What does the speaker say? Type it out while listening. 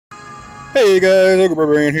Hey guys,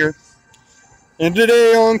 OgreBarberian here, and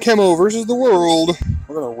today on Chemo versus the World,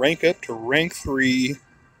 we're gonna rank up to rank 3.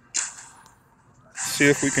 See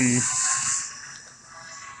if we can.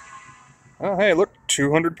 Oh, hey, look,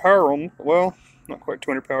 200 power on. Well, not quite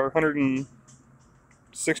 200 power,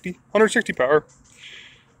 160 power.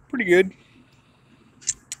 Pretty good.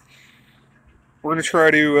 We're gonna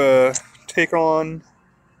try to take on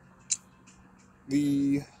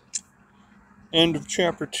the end of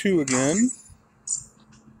chapter 2 again.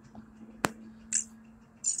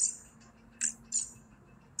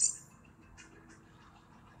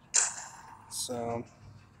 So,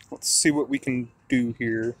 let's see what we can do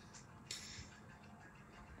here.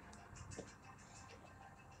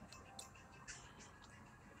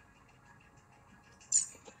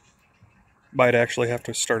 Might actually have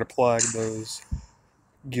to start applying those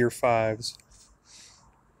Gear 5s.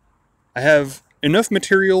 I have enough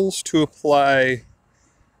materials to apply,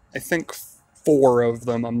 I think, 4 of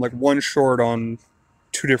them. I'm like one short on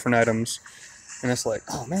 2 different items. And it's like,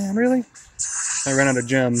 oh man, really? I ran out of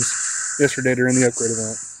gems yesterday during the upgrade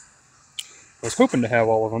event. I was hoping to have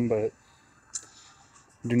all of them, but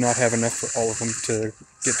I do not have enough for all of them to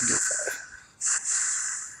get to Gear 5.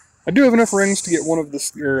 I do have enough rings to get one of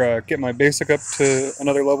this, or get my basic up to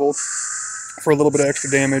another level for a little bit of extra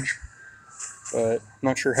damage, but I'm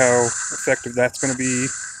not sure how effective that's going to be.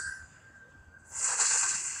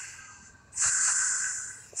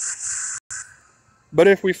 But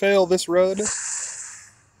if we fail this run,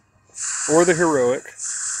 or the heroic,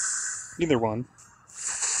 either one,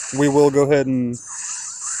 we will go ahead and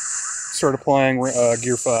start applying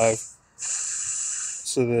Gear 5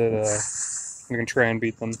 so that we can try and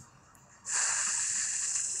beat them.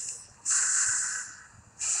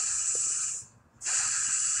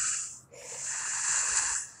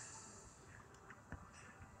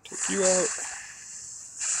 Take you out.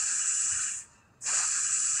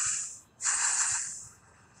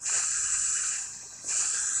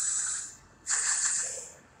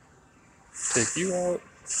 Take you out.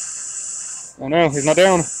 Oh no, he's not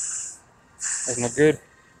down. That's not good.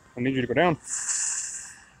 I need you to go down.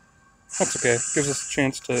 That's okay. Gives us a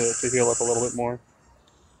chance to heal up a little bit more.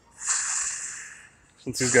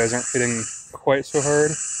 Since these guys aren't hitting quite so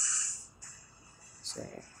hard. So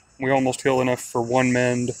we almost heal enough for one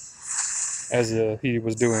mend as he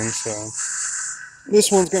was doing, so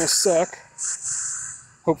this one's gonna suck.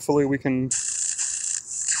 Hopefully we can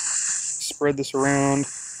spread this around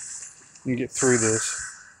and get through this.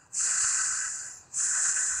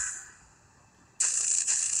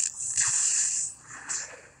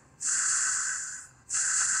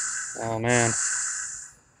 Oh man,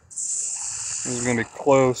 this is gonna be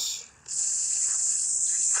close.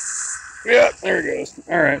 Yeah, there it goes.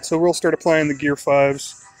 Alright, so we'll start applying the Gear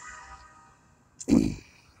 5s.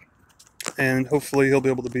 And hopefully he'll be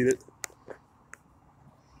able to beat it.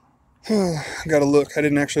 Gotta look. I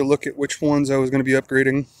didn't actually look at which ones I was going to be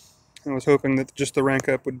upgrading. I was hoping that just the rank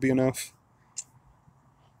up would be enough.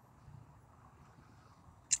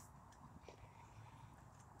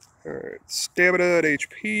 Alright, stamina at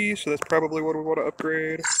HP, so that's probably what we want to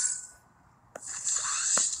upgrade.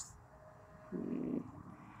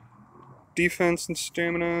 Defense and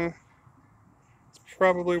stamina. It's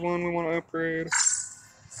probably one we want to upgrade.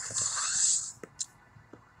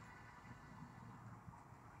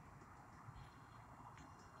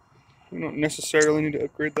 We don't necessarily need to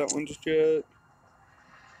upgrade that one just yet.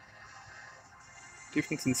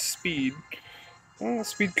 Defense and speed.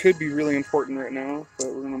 Speed could be really important right now, but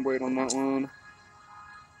we're going to wait on that one.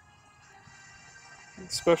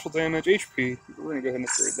 Special damage, HP. We're going to go ahead and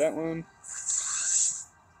upgrade that one.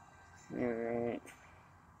 Alright.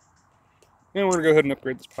 And we're going to go ahead and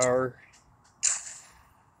upgrade this power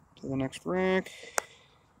to the next rank.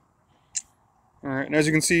 Alright, and as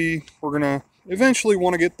you can see, we're going to eventually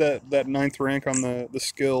want to get that 9th rank on the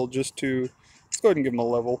skill just to... Let's go ahead and give him a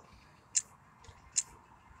level.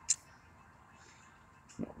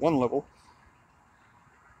 No, 1 level.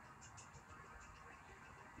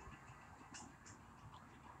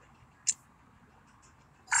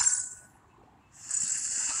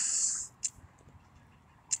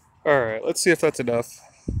 Alright, let's see if that's enough.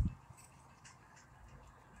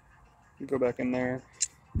 Go back in there.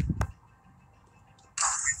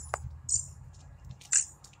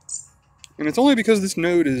 And it's only because this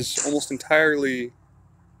node is almost entirely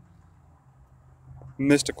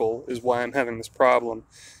mystical is why I'm having this problem.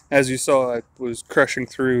 As you saw, I was crushing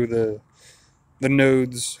through the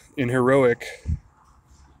nodes in Heroic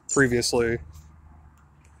previously.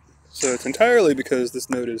 So it's entirely because this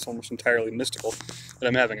node is almost entirely mystical that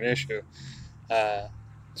I'm having an issue. So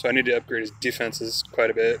I need to upgrade his defenses quite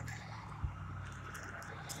a bit.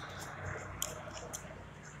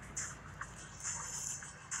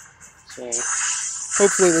 So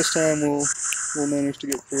hopefully this time we'll manage to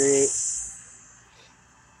get through it.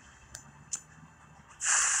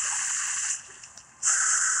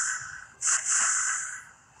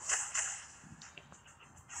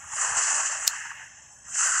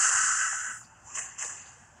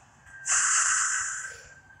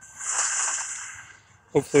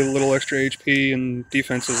 Hopefully a little extra HP and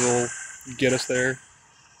defenses will get us there.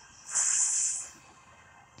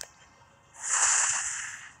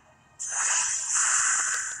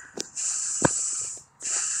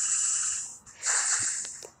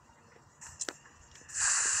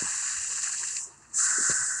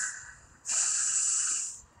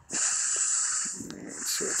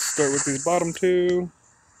 So let's start with these bottom two.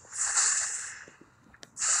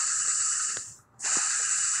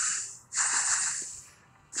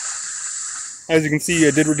 As you can see,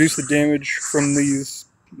 I did reduce the damage from these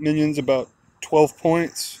minions about 12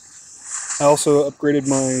 points. I also upgraded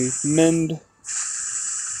my mend,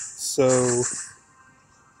 so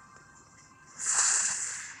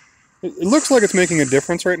it looks like it's making a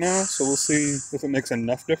difference right now, so we'll see if it makes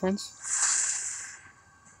enough difference.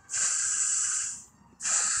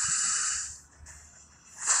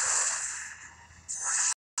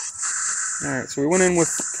 Alright, so we went in with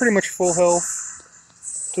pretty much full health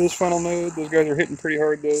to this final mode. Those guys are hitting pretty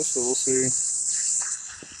hard though, so we'll see.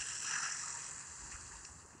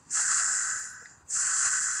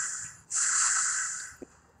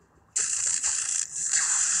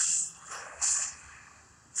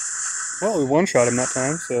 Well, we one-shot him that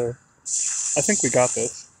time, so I think we got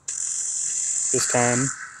this time.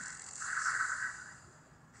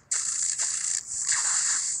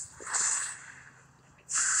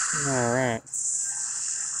 Alright.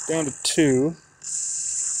 Down to 2.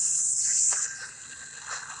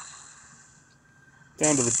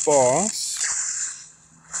 Down to the boss.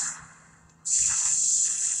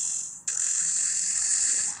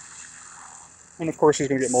 And of course he's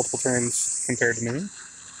going to get multiple turns compared to me,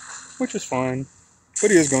 which is fine.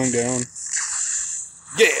 But he is going down.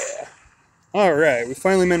 Yeah! Alright, we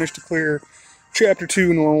finally managed to clear Chapter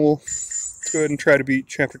 2 normal. Let's go ahead and try to beat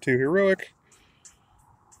Chapter 2 heroic.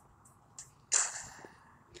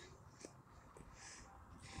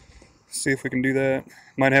 See if we can do that.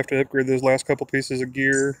 Might have to upgrade those last couple pieces of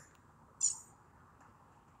gear.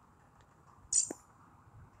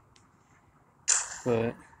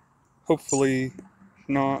 But hopefully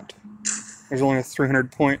not. There's only a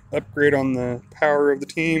 300 point upgrade on the power of the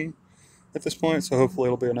team at this point, so hopefully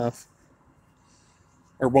it'll be enough.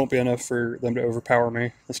 Or won't be enough for them to overpower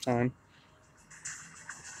me this time.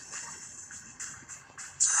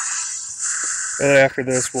 And after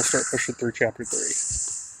this, we'll start pushing through Chapter 3.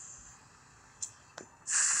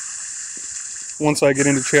 Once I get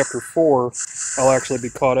into Chapter 4, I'll actually be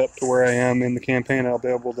caught up to where I am in the campaign. I'll be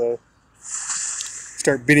able to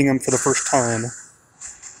start beating them for the first time.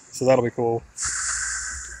 So that'll be cool.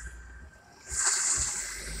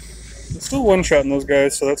 I'm still one-shotting those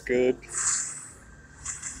guys, so that's good.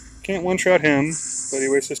 Can't one-shot him, but he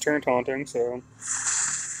wastes his turn taunting, so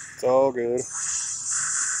it's all good.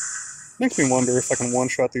 Makes me wonder if I can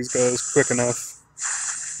one-shot these guys quick enough.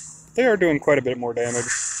 They are doing quite a bit more damage.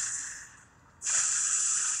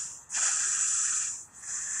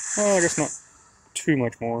 Well, I guess not too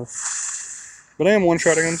much more. But I am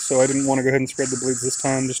one-shotting him, so I didn't want to go ahead and spread the bleeds this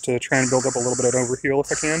time, just to try and build up a little bit of overheal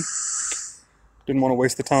if I can. Didn't want to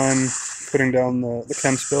waste the time putting down the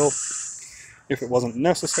chem spill if it wasn't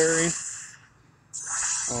necessary.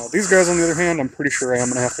 These guys, on the other hand, I'm pretty sure I am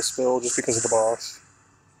going to have to spill just because of the boss.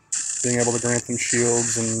 Being able to grant them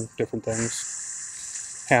shields and different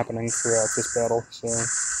things happening throughout this battle, so...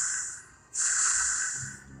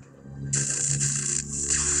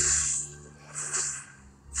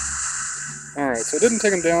 Alright, so I didn't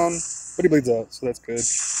take him down, but he bleeds out, so that's good.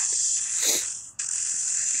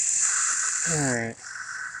 Alright.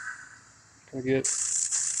 Gotta get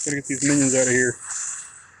these minions out of here.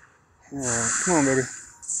 Alright, come on, baby.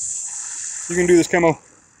 You can do this, Chemo.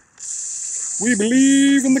 We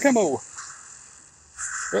believe in the Chemo!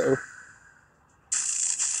 Uh-oh.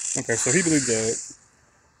 Okay, so he bleeds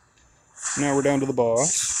out. Now we're down to the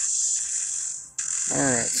boss.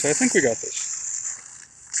 Alright, so I think we got this.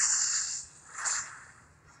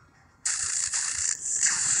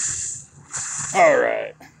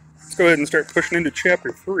 Alright, let's go ahead and start pushing into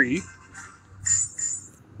Chapter 3.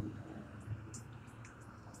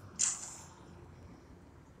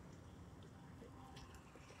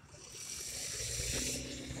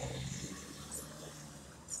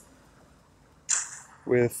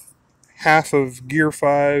 With half of Gear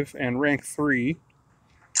 5 and Rank 3.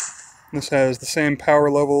 This has the same power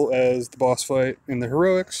level as the boss fight in the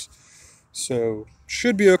Heroics, So,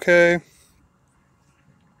 should be okay.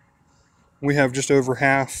 We have just over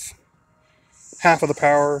half of the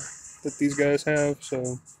power that these guys have,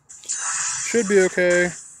 so should be okay.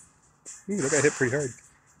 Ooh, that guy hit pretty hard.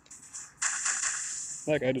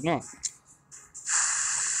 That guy did not.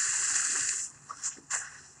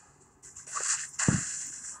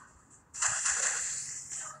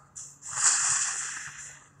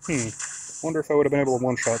 Wonder if I would have been able to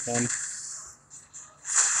one-shot then.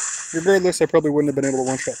 Regardless, I probably wouldn't have been able to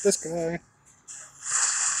one-shot this guy.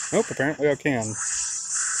 Nope, apparently I can.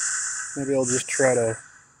 Maybe I'll just try to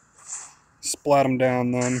splat him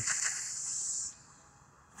down then.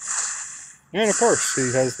 And of course,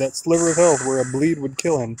 he has that sliver of health where a bleed would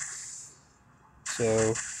kill him. So,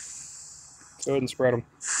 let's go ahead and spread him.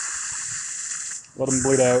 Let him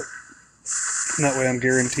bleed out. And that way I'm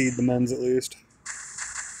guaranteed the men's at least.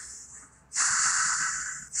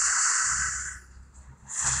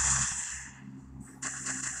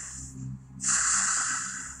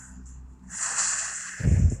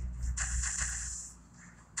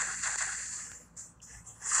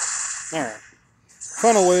 Alright.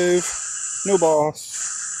 Final wave. No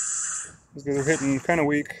boss. These guys are hitting kind of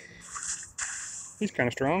weak. He's kind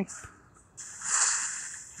of strong.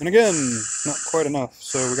 And again, not quite enough,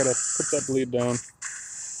 so we gotta put that bleed down.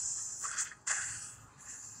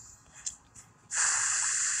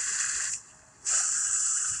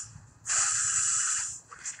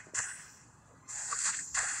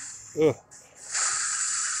 Ugh.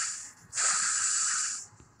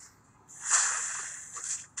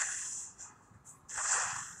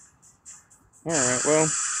 Alright, well,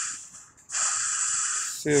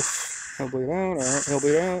 see if he'll bleed out. Alright, he'll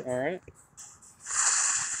bleed out. Alright.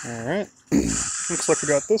 Alright. Looks like we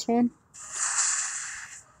got this one.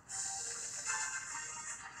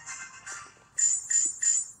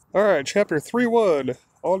 Alright, chapter 3 wood.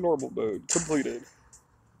 All normal mode. Completed.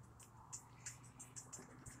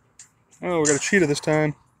 Oh, we got a cheetah this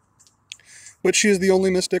time. But she is the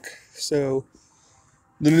only mystic, so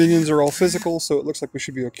the minions are all physical, so it looks like we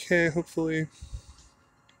should be okay, hopefully.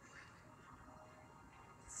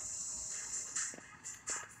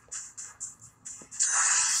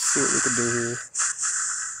 See what we can do here.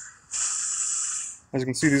 As you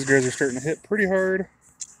can see, these guys are starting to hit pretty hard.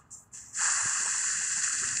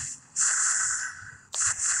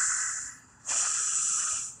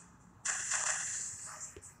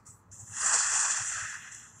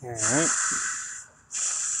 Alright.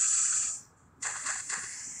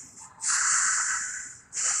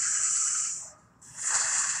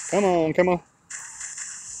 Come on, come on.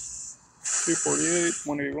 248,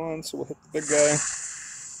 181, so we'll hit the big guy.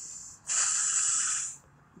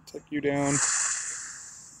 Take you down.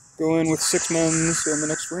 Go in with 6 men's in the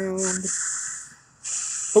next round.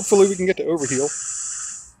 Hopefully we can get to overheal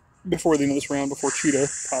before the end of this round, before Cheetah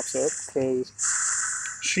pops up, because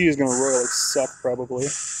she is going to royally suck, probably.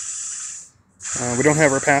 We don't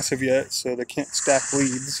have her passive yet, so they can't stack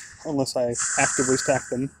bleeds unless I actively stack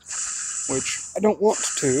them, which I don't want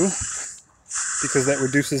to, because that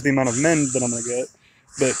reduces the amount of mend that I'm going to get.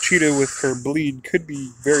 But Cheetah with her bleed could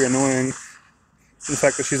be very annoying. The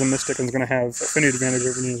fact that she's a mystic and is going to have affinity advantage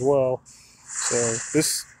over me as well. So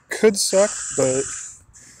this could suck, but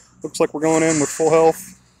looks like we're going in with full health.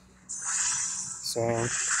 So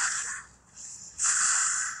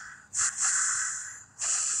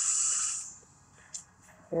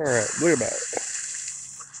alright, look at that.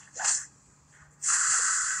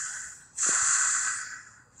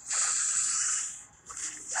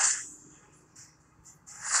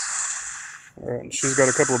 Alright, and she's got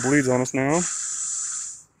a couple of bleeds on us now.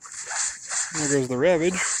 There goes the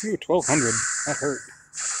Ravage. Ooh, 1200. That hurt.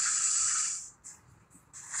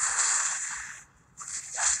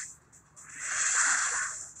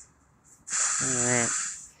 Alright.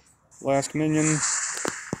 Last minion.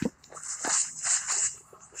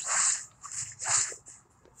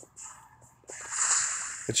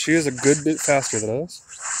 But she is a good bit faster than us.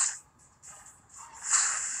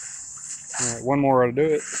 Alright, one more ought to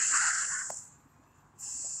do it.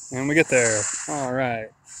 And we get there. Alright.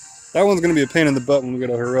 That one's going to be a pain in the butt when we get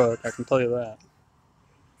a heroic, I can tell you that.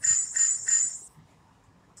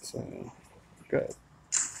 So, got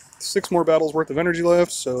 6 more battles worth of energy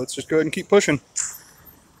left, so let's just go ahead and keep pushing.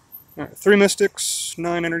 Alright, 3 mystics,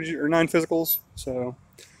 9 energy, or 9 physicals, so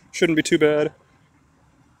shouldn't be too bad.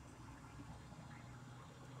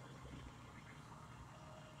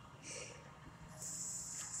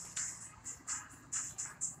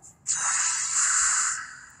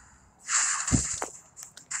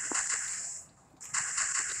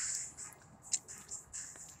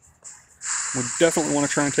 We definitely want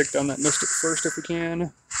to try and take down that mystic first if we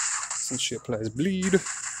can, since she applies bleed.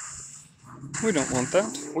 We don't want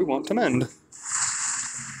that. We want to mend.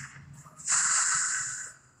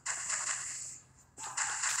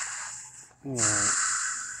 Alright.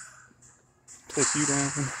 Take you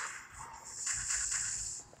down.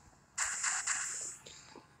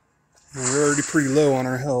 We're already pretty low on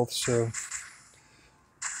our health, so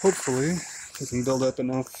hopefully we can build up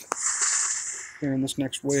enough here in this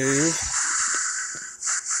next wave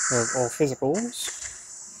of all physicals.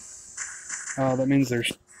 That means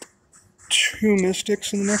there's 2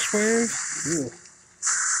 mystics in the next wave. Ew.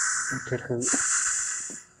 That could hurt.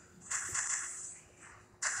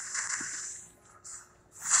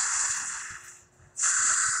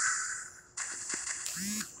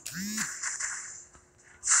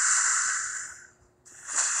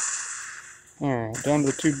 Alright, down to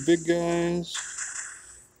the 2 big guys.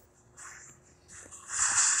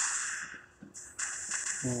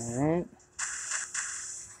 Alright.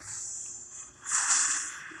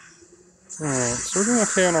 Alright, so we're doing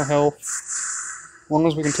okay on our health. As long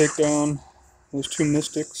as we can take down those 2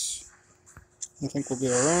 mystics, I think we'll be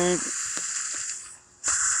alright.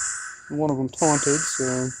 One of them taunted,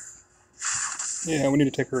 so yeah, we need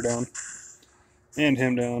to take her down. And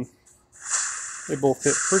him down. They both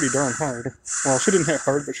hit pretty darn hard. Well, she didn't hit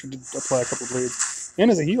hard, but she did apply a couple bleeds. And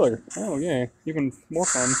as a healer. Oh, yeah. Even more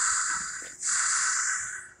fun.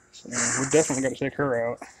 So, we definitely got to take her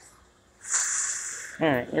out.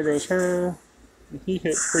 Alright, there goes her. He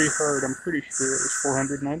hit pretty hard. I'm pretty sure it was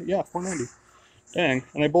 490. Yeah, 490. Dang.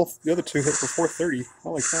 And they both, the other 2 hit for 430.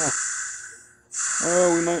 Holy cow.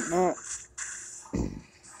 Oh, we might not.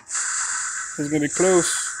 This is going to be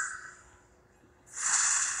close.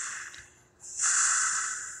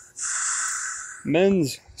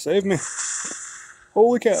 Men's, save me.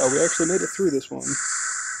 Holy cow, we actually made it through this one.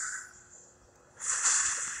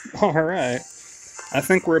 Alright. I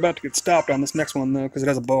think we're about to get stopped on this next one, though, because it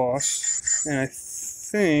has a boss. And I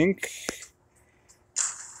think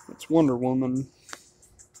it's Wonder Woman.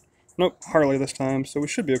 Nope, Harley this time, so we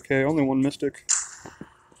should be okay. Only 1 mystic.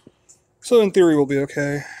 So in theory, we'll be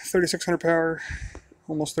okay. 3,600 power,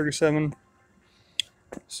 almost 37.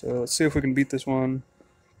 So let's see if we can beat this one.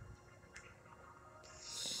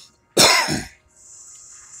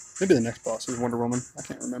 Maybe the next boss is Wonder Woman. I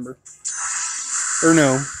can't remember. Or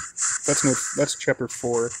no, that's chapter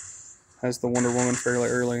 4. Has the Wonder Woman fairly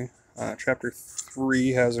early. Chapter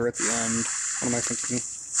 3 has her at the end. What am I thinking?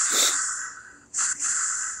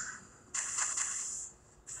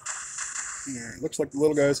 Yeah, looks like the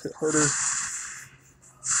little guys hit harder.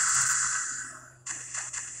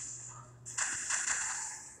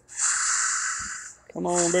 Come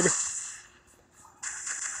on, baby.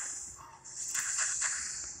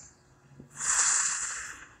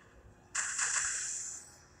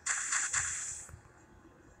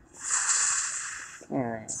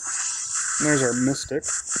 Alright. There's our mystic.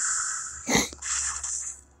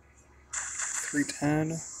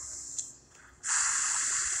 310.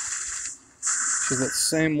 She's that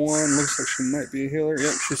same one. Looks like she might be a healer.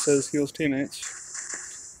 Yep, she says heals teammates.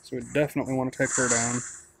 So we definitely want to take her down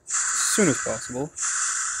as soon as possible.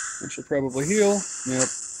 And she'll probably heal. Yep.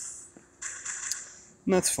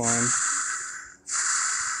 And that's fine.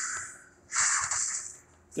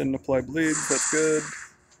 Didn't apply bleeds. That's good.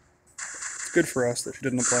 It's good for us that she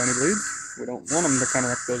didn't apply any bleeds. We don't want them to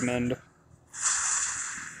counteract those mend.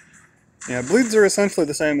 Yeah, bleeds are essentially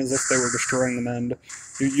the same as if they were destroying the mend.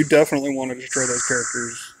 You definitely want to destroy those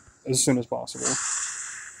characters as soon as possible.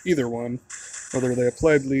 Either one. Whether they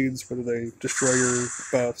apply bleeds, whether they destroy your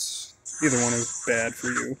buffs, either one is bad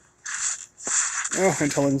for you. Oh,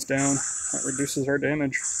 intelligence down. That reduces our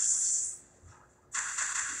damage.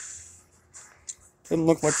 Doesn't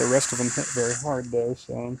look like the rest of them hit very hard, though,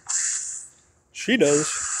 so... She does.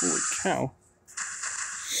 Holy cow.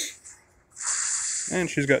 And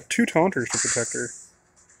she's got 2 taunters to protect her.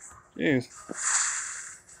 Jeez.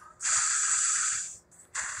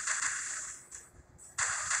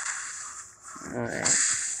 Alright.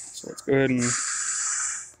 So let's go ahead and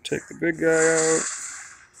take the big guy out.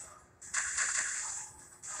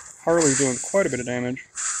 Harley's doing quite a bit of damage.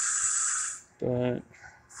 But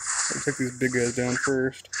I'll take these big guys down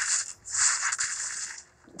first.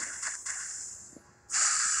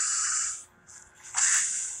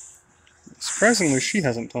 Surprisingly, she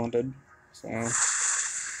hasn't taunted, so...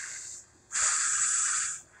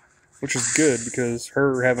 Which is good, because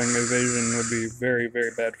her having evasion would be very,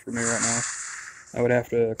 very bad for me right now. I would have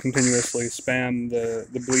to continuously spam the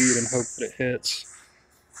bleed and hope that it hits.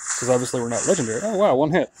 Because obviously we're not legendary. Oh wow,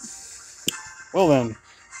 1 hit. Well then,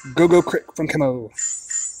 go crit from Chemo.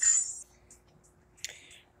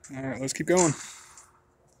 Alright, let's keep going.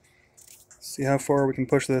 See how far we can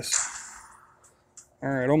push this.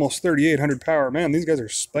 Alright, almost 3,800 power. Man, these guys are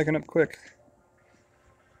spiking up quick.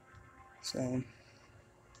 So,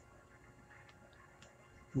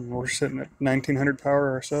 we're sitting at 1,900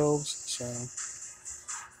 power ourselves, so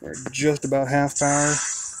we're just about half power.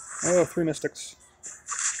 Oh, 3 mystics.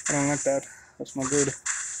 I don't like that. That's not good.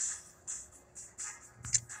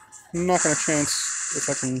 I'm not going to chance if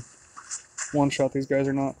I can one-shot these guys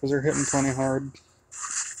or not, because they're hitting plenty hard.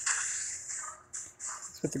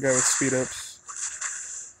 Let's hit the guy with speed ups.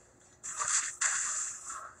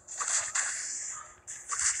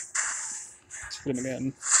 Let's hit him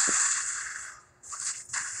again.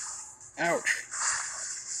 Ouch.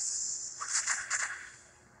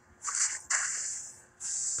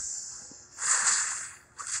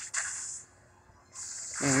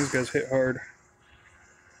 Man, these guys hit hard.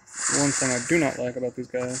 One thing I do not like about these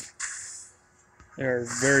guys, they are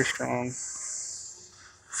very strong.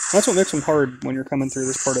 That's what makes them hard when you're coming through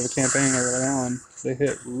this part of the campaign early on. They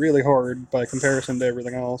hit really hard by comparison to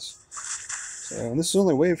everything else. So this is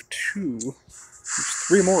only wave 2. There's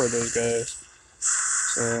 3 more of those guys.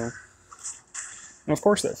 So, and of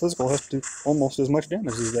course that physical has to do almost as much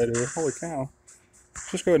damage as they do. Holy cow.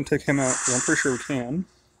 Let's just go ahead and take him out, because I'm pretty sure we can.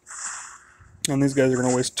 And these guys are going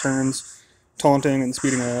to waste turns taunting and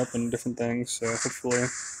speeding up and different things, so hopefully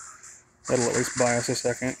that'll at least buy us a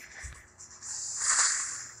second.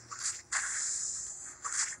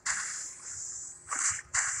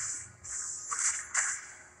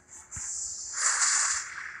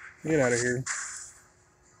 Get out of here.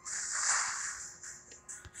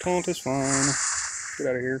 Taunt is fine. Get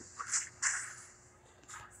out of here.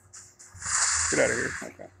 Get out of here.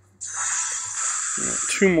 Okay.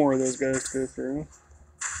 2 more of those guys to go through.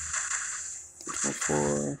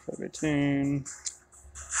 324, 518.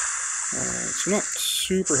 Alright, so not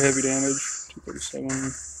super heavy damage. 237,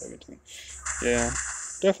 518. Yeah,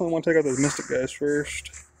 definitely want to take out those mystic guys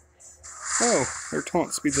first. Oh, their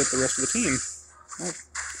taunt speeds up the rest of the team. That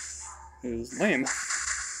is lame.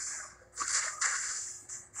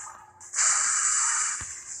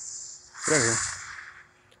 Get out of here.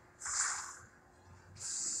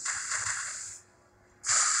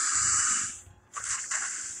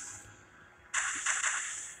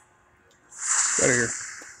 Get out of here.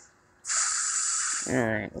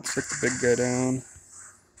 Alright, let's take the big guy down.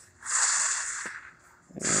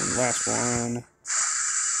 And last one.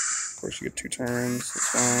 Of course, you get 2 turns. That's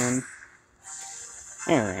fine.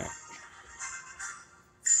 Alright.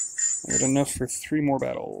 I got enough for 3 more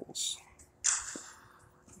battles.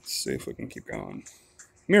 Let's see if we can keep going.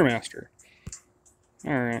 Mirror Master.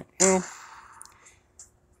 Alright, well,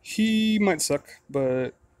 he might suck,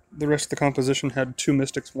 but the rest of the composition had 2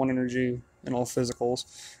 mystics, 1 energy, and all physicals.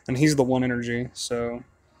 And he's the 1 energy, so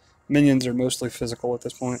minions are mostly physical at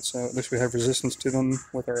this point, so at least we have resistance to them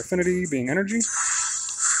with our affinity being energy. And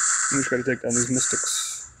we just gotta take down these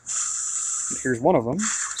mystics. And here's one of them,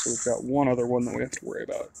 so we've got one other one that we have to worry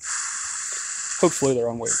about. Hopefully they're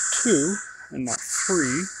on wave 2 and not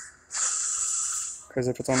 3. Because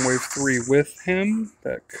if it's on wave 3 with him,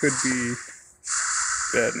 that could be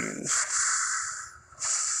bad news.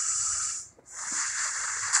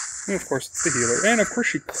 And of course it's the healer. And of course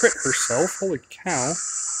she crit herself. Holy cow.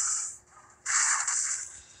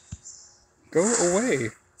 Go away.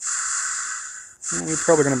 Well, you're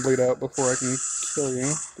probably going to bleed out before I can kill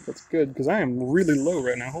you. But that's good, because I am really low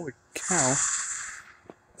right now. Holy cow.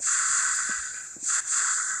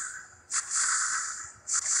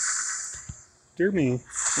 Dear me.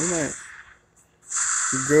 We might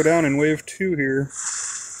go down in wave 2 here.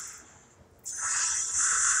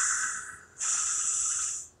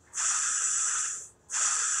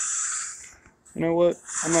 You know what?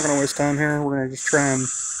 I'm not going to waste time here. We're going to just try and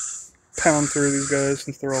pound through these guys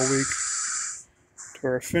since they're all weak. To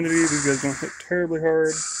our affinity, these guys don't hit terribly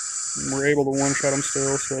hard. And we're able to one-shot them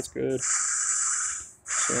still, so that's good.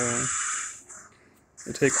 So,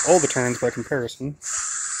 they take all the turns by comparison.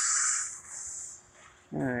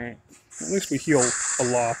 Alright, at least we heal a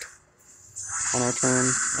lot on our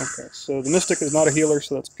turn. Okay, so the Mystic is not a healer,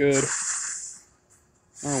 so that's good.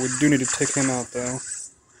 Oh, we do need to take him out, though.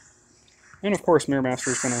 And of course, Mirror Master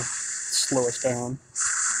is going to slow us down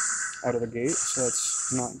out of the gate, so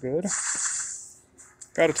that's not good.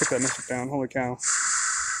 Gotta take that Mystic down, holy cow.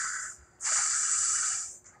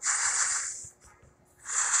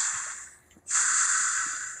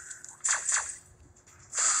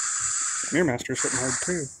 Mirror Master's hitting hard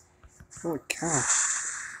too. Holy cow.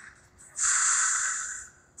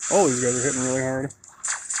 All these guys are hitting really hard.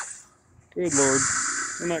 Good lord.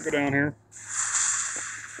 We might go down here.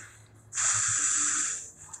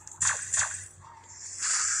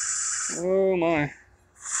 Oh my.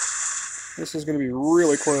 This is going to be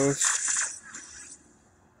really close.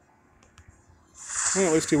 Well,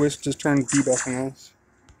 at least he wasted his turn debuffing us.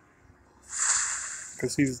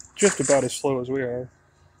 Because he's just about as slow as we are.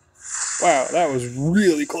 Wow, that was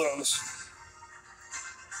really close.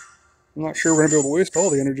 I'm not sure we're going to be able to waste all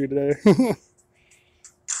the energy today.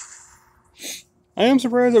 I am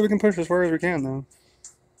surprised that we can push as far as we can, though.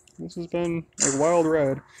 This has been a wild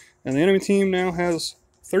ride. And the enemy team now has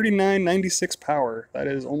 3996 power. That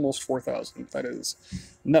is almost 4,000. That is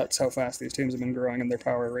nuts how fast these teams have been growing in their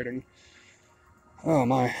power rating. Oh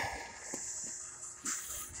my.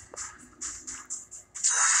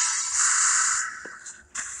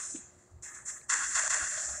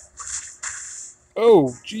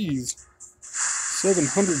 Oh, geez.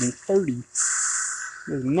 730.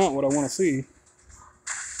 That is not what I want to see.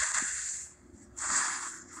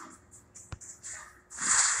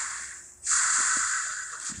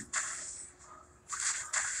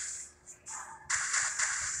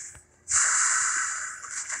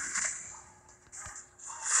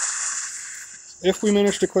 If we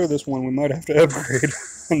manage to clear this one, we might have to upgrade.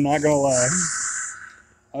 I'm not gonna lie.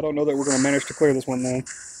 I don't know that we're gonna manage to clear this one, though.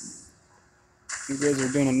 You guys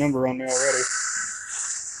are doing a number on me already.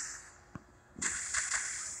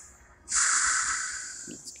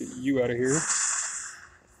 Let's get you out of here.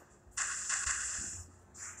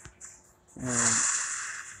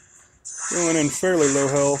 Going in fairly low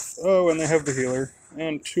health. Oh, and they have the healer.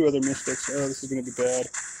 And 2 other mystics. Oh, this is gonna be bad.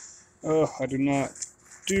 Oh, I do not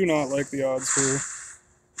like the odds here.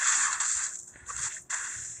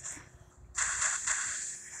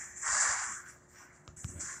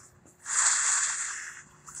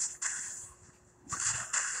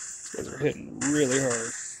 These guys are hitting really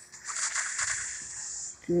hard.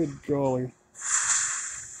 Good golly.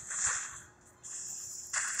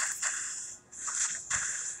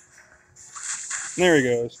 There he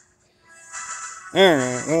goes.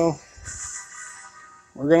 Alright, well,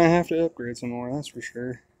 we're gonna have to upgrade some more, that's for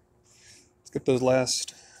sure. Let's get those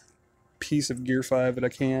last piece of Gear 5 that I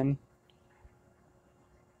can.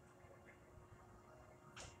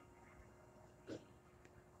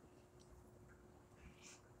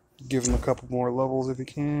 Give him a couple more levels if you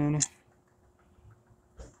can.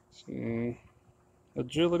 See.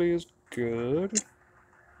 Agility is good.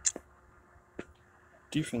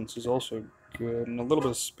 Defense is also good, and a little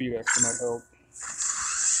bit of speed actually might help.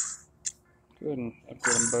 Go ahead and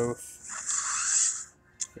upgrade them both.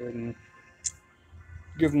 Go ahead and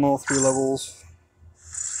give them all 3 levels.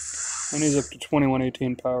 And he's up to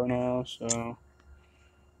 2118 power now, so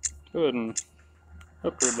go ahead and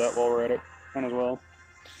upgrade that while we're at it. Might as well.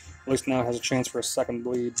 At least now it has a chance for a second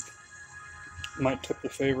bleed. Might tip the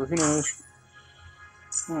favor, who knows?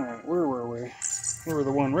 Alright, where were we? We were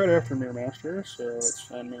the one right after Mirror Master, so let's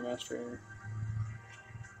find Mirror Master.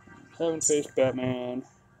 Haven't faced Batman.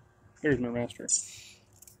 Here's Mirror Master.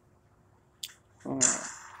 Alright,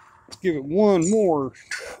 let's give it one more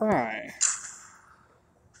try.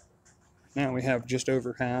 Now we have just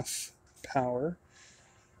over half power,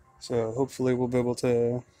 so hopefully we'll be able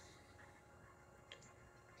to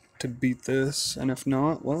beat this, and if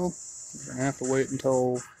not, well, we're going to have to wait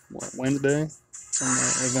until, what, Wednesday, when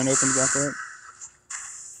the event opens back up.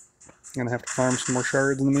 I'm going to have to farm some more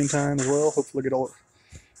shards in the meantime as well, hopefully get all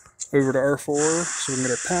over to R4 so we can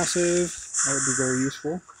get our passive. That would be very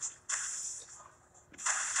useful.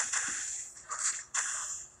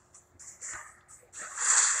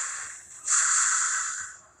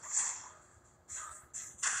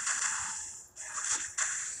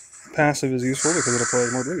 Passive is useful because it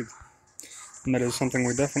applies more bleed. And that is something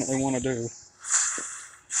we definitely want to do.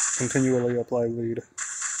 Continually apply bleed.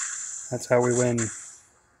 That's how we win.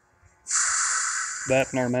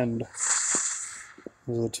 That and our mend.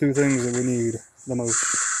 Those are the 2 things that we need the most.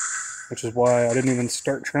 Which is why I didn't even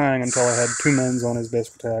start trying until I had 2 mends on his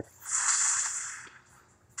basic attack.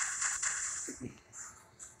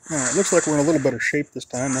 Alright, looks like we're in a little better shape this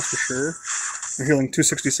time, that's for sure. We're healing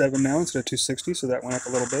 267 now instead of 260, so that went up a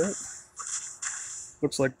little bit.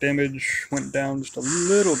 Looks like damage went down just a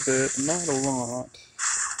little bit, not a lot.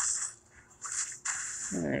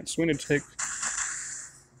 Alright, so we need to take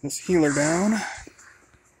this healer down.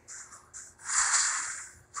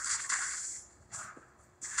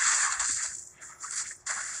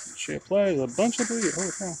 She applies a bunch of bleed,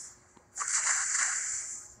 holy cow.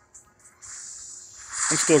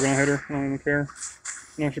 I'm still gonna hit her, I don't even care.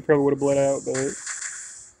 I know she probably would have bled out, but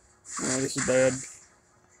this is bad.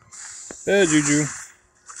 Bad juju.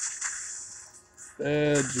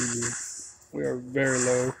 Bad juju. We are very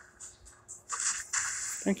low.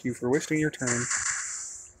 Thank you for wasting your turn.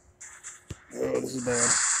 Oh, this is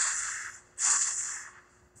bad.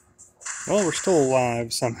 Well, we're still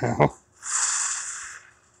alive somehow.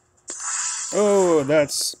 Oh,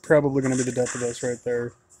 that's probably going to be the death of us right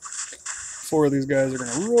there. 4 of these guys are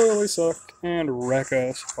going to royally suck and wreck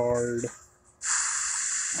us hard.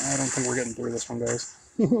 I don't think we're getting through this one, guys.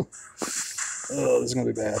 Oh, this is going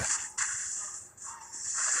to be bad.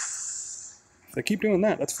 If they keep doing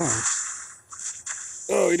that, that's fine.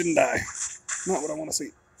 Oh, he didn't die. Not what I want to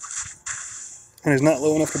see. And he's not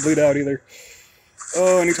low enough to bleed out either.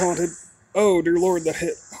 Oh, and he taunted. Oh, dear lord, that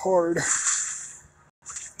hit hard. I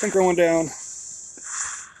think we're going down.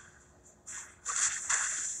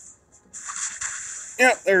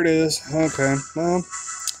 Yep, there it is. Okay, well.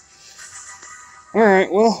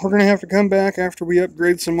 Alright, well, we're going to have to come back after we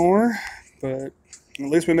upgrade some more. But at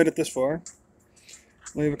least we made it this far.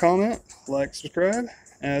 Leave a comment, like, subscribe.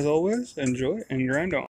 As always, enjoy and grind on.